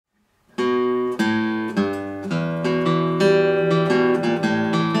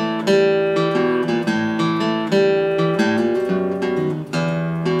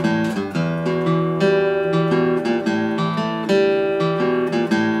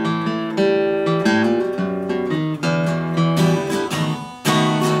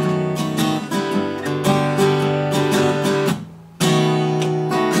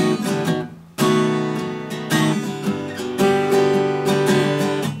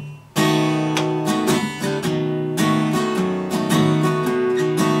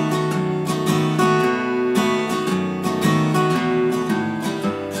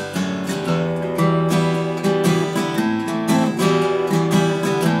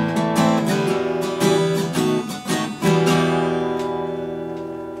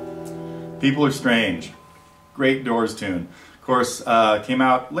People Are Strange. Great Doors tune. Of course, came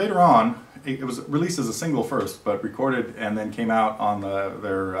out later on. It was released as a single first, but recorded and then came out on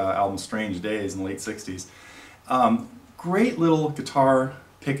their album Strange Days in the late 60s. Great little guitar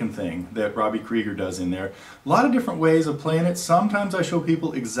picking thing that Robbie Krieger does in there. A lot of different ways of playing it. Sometimes I show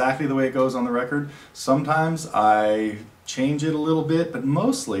people exactly the way it goes on the record. Sometimes I change it a little bit, but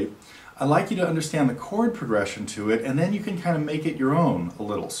mostly I like you to understand the chord progression to it, and then you can kind of make it your own a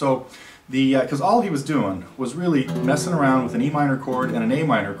little. So, because all he was doing was really messing around with an E minor chord and an A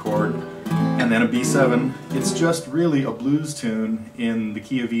minor chord, and then a B7. It's just really a blues tune in the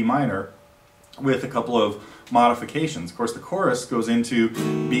key of E minor with a couple of modifications. Of course, the chorus goes into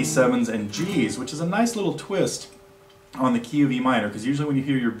B7s and Gs, which is a nice little twist on the key of E minor, because usually when you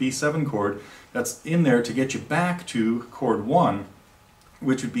hear your B7 chord, that's in there to get you back to chord 1,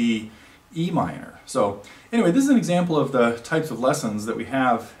 which would be E minor. So anyway, this is an example of the types of lessons that we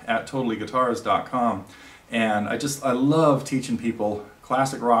have at TotallyGuitars.com, and I love teaching people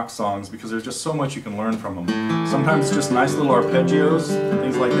classic rock songs because there's just so much you can learn from them. Sometimes it's just nice little arpeggios,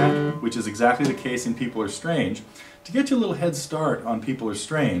 things like that, which is exactly the case in People Are Strange. To get you a little head start on People Are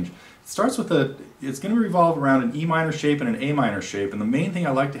Strange, it starts with it's going to revolve around an E minor shape and an A minor shape, and the main thing I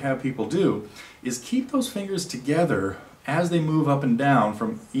like to have people do is keep those fingers together as they move up and down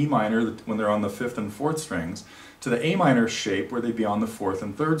from E minor, when they're on the 5th and 4th strings, to the A minor shape where they'd be on the 4th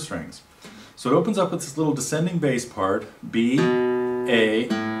and 3rd strings. So it opens up with this little descending bass part, B, A,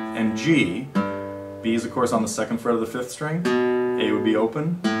 and G. B is of course on the 2nd fret of the 5th string, A would be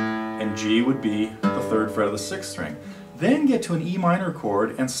open, and G would be the 3rd fret of the 6th string. Then get to an E minor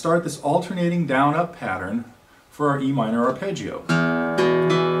chord and start this alternating down-up pattern for our E minor arpeggio.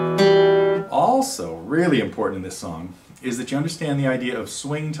 Also, really important in this song is that you understand the idea of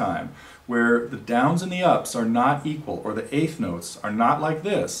swing time, where the downs and the ups are not equal, or the 8th notes are not like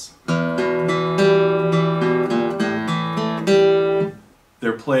this.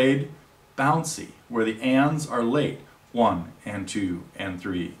 They're played bouncy, where the ands are late. 1 and 2 and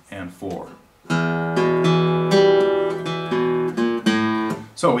 3 and 4.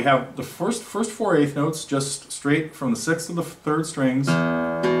 So we have the first 4 8th notes just straight from the 6th to the 3rd strings,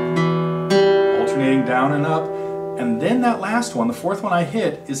 alternating down and up. And then that last one, the 4th one I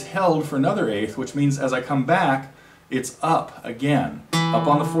hit, is held for another 8th, which means as I come back, it's up again. Up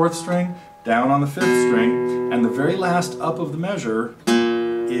on the 4th string, down on the 5th string, and the very last up of the measure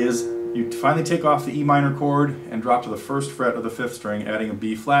is you finally take off the E minor chord and drop to the 1st fret of the 5th string, adding a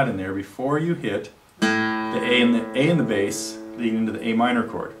B flat in there before you hit the A in the bass, leading into the A minor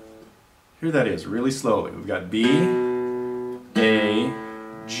chord. Here that is, really slowly. We've got B, A,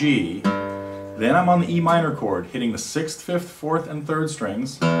 G. Then I'm on the E minor chord, hitting the 6th, 5th, 4th, and 3rd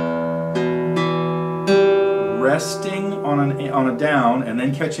strings, resting on a down, and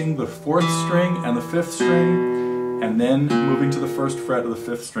then catching the 4th string and the 5th string, and then moving to the 1st fret of the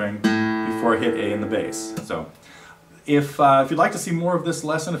 5th string before I hit A in the bass. So, if you'd like to see more of this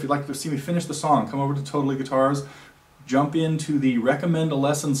lesson, if you'd like to see me finish the song, come over to Totally Guitars, jump into the Recommend a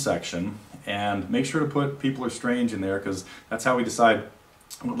Lesson section, and make sure to put People Are Strange in there, because that's how we decide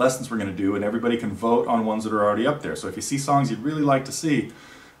what lessons we're going to do, and everybody can vote on ones that are already up there. So if you see songs you'd really like to see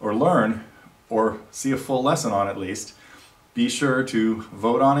or learn, or see a full lesson on at least, be sure to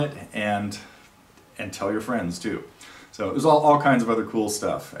vote on it and tell your friends too. So there's all kinds of other cool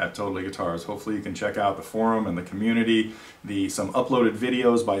stuff at Totally Guitars. Hopefully you can check out the forum and the community, some uploaded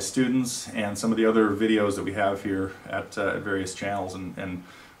videos by students, and some of the other videos that we have here at various channels, and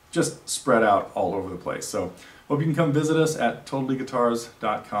just spread out all over the place. So hope you can come visit us at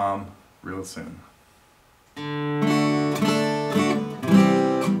TotallyGuitars.com real soon.